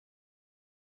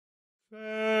Farewell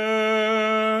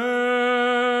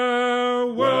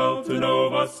to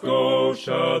Nova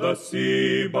Scotia, the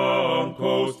sea-bound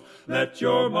coast. Let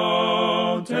your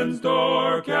mountains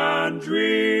dark and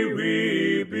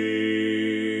dreary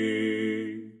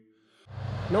be.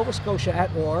 Nova Scotia at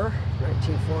war,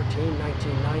 1914,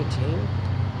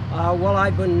 1919. Well,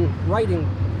 I've been writing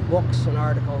books and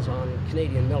articles on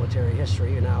Canadian military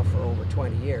history now for over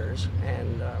 20 years,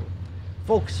 and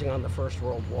focusing on the First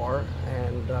World War.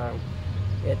 And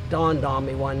it dawned on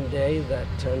me one day that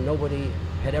nobody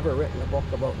had ever written a book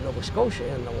about Nova Scotia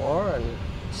in the war, and it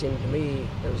seemed to me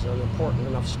there's an important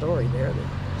enough story there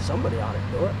that somebody ought to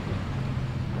do it.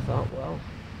 And I thought, well,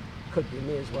 it could be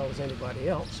me as well as anybody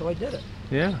else, so I did it.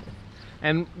 Yeah.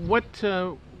 And what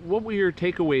were your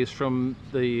takeaways from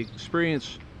the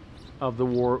experience of the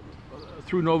war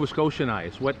through Nova Scotian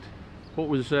eyes? What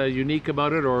was unique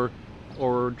about it, or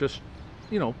just,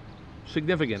 you know,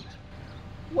 significant?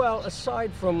 Well,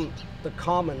 aside from the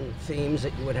common themes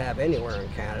that you would have anywhere in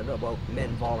Canada about men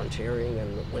volunteering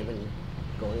and women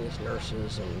going as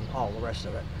nurses and all the rest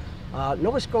of it,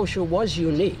 Nova Scotia was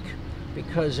unique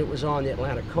because it was on the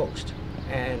Atlantic coast.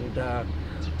 And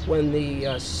when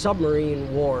the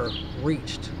submarine war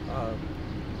reached the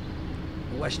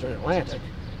Western Atlantic,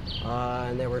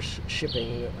 and they were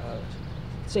shipping,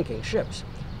 sinking ships,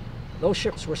 those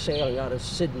ships were sailing out of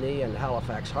Sydney and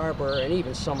Halifax Harbor, and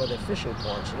even some of the fishing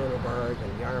ports, Lunenburg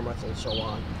and Yarmouth and so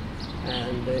on.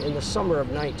 And in the summer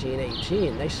of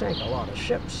 1918, they sank a lot of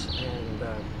ships. And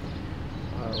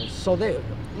so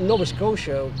Nova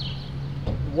Scotia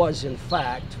was, in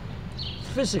fact,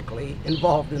 physically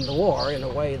involved in the war in a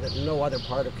way that no other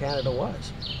part of Canada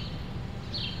was.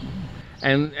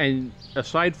 And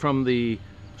aside from the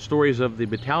stories of the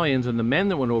battalions and the men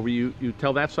that went over, you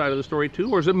tell that side of the story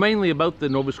too, or is it mainly about the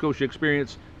Nova Scotia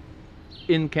experience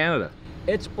in Canada?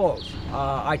 It's both.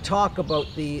 I talk about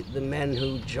the men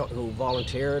who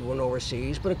volunteered, went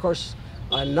overseas, but of course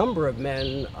a number of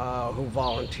men who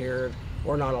volunteered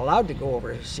were not allowed to go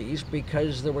overseas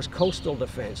because there was coastal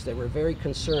defense. They were very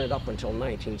concerned up until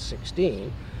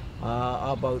 1916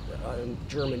 about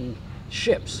German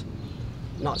ships.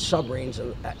 Not submarines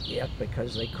yet,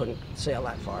 because they couldn't sail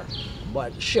that far,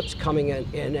 but ships coming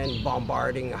in and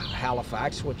bombarding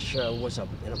Halifax, which was an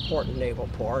important naval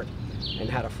port and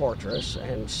had a fortress,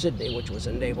 and Sydney, which was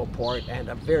a naval port and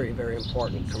a very, very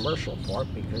important commercial port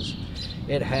because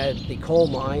it had the coal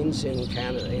mines in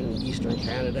Canada, in eastern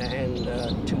Canada, and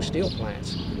 2 steel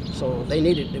plants. So they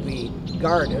needed to be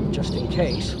guarded just in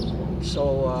case.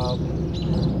 So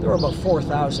there were about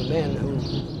 4,000 men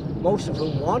most of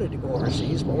whom wanted to go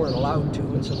overseas but weren't allowed to,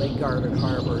 and so they guarded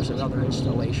harbors and other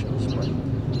installations. But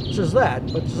there's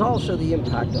that, but there's also the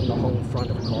impact on the home front,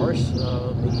 of course,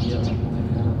 the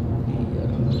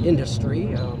industry,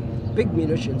 big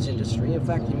munitions industry. In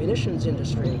fact, the munitions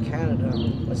industry in Canada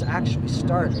was actually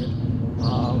started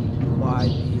by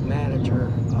the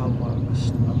manager of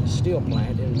a steel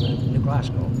plant in New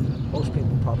Glasgow. Most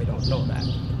people probably don't know that,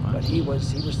 but he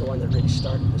was the one that really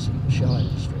started this shell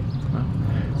industry.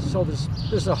 So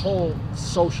there's a whole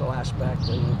social aspect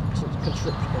and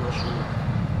conscription issue,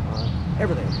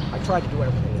 everything. I tried to do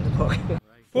everything in the book.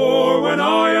 For when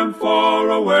I am far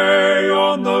away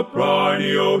on the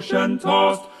briny ocean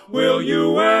tossed, will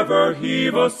you ever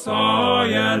heave a sigh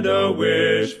and a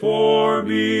wish for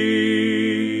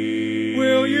me?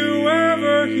 Will you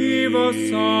ever heave a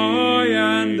sigh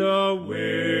and a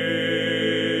wish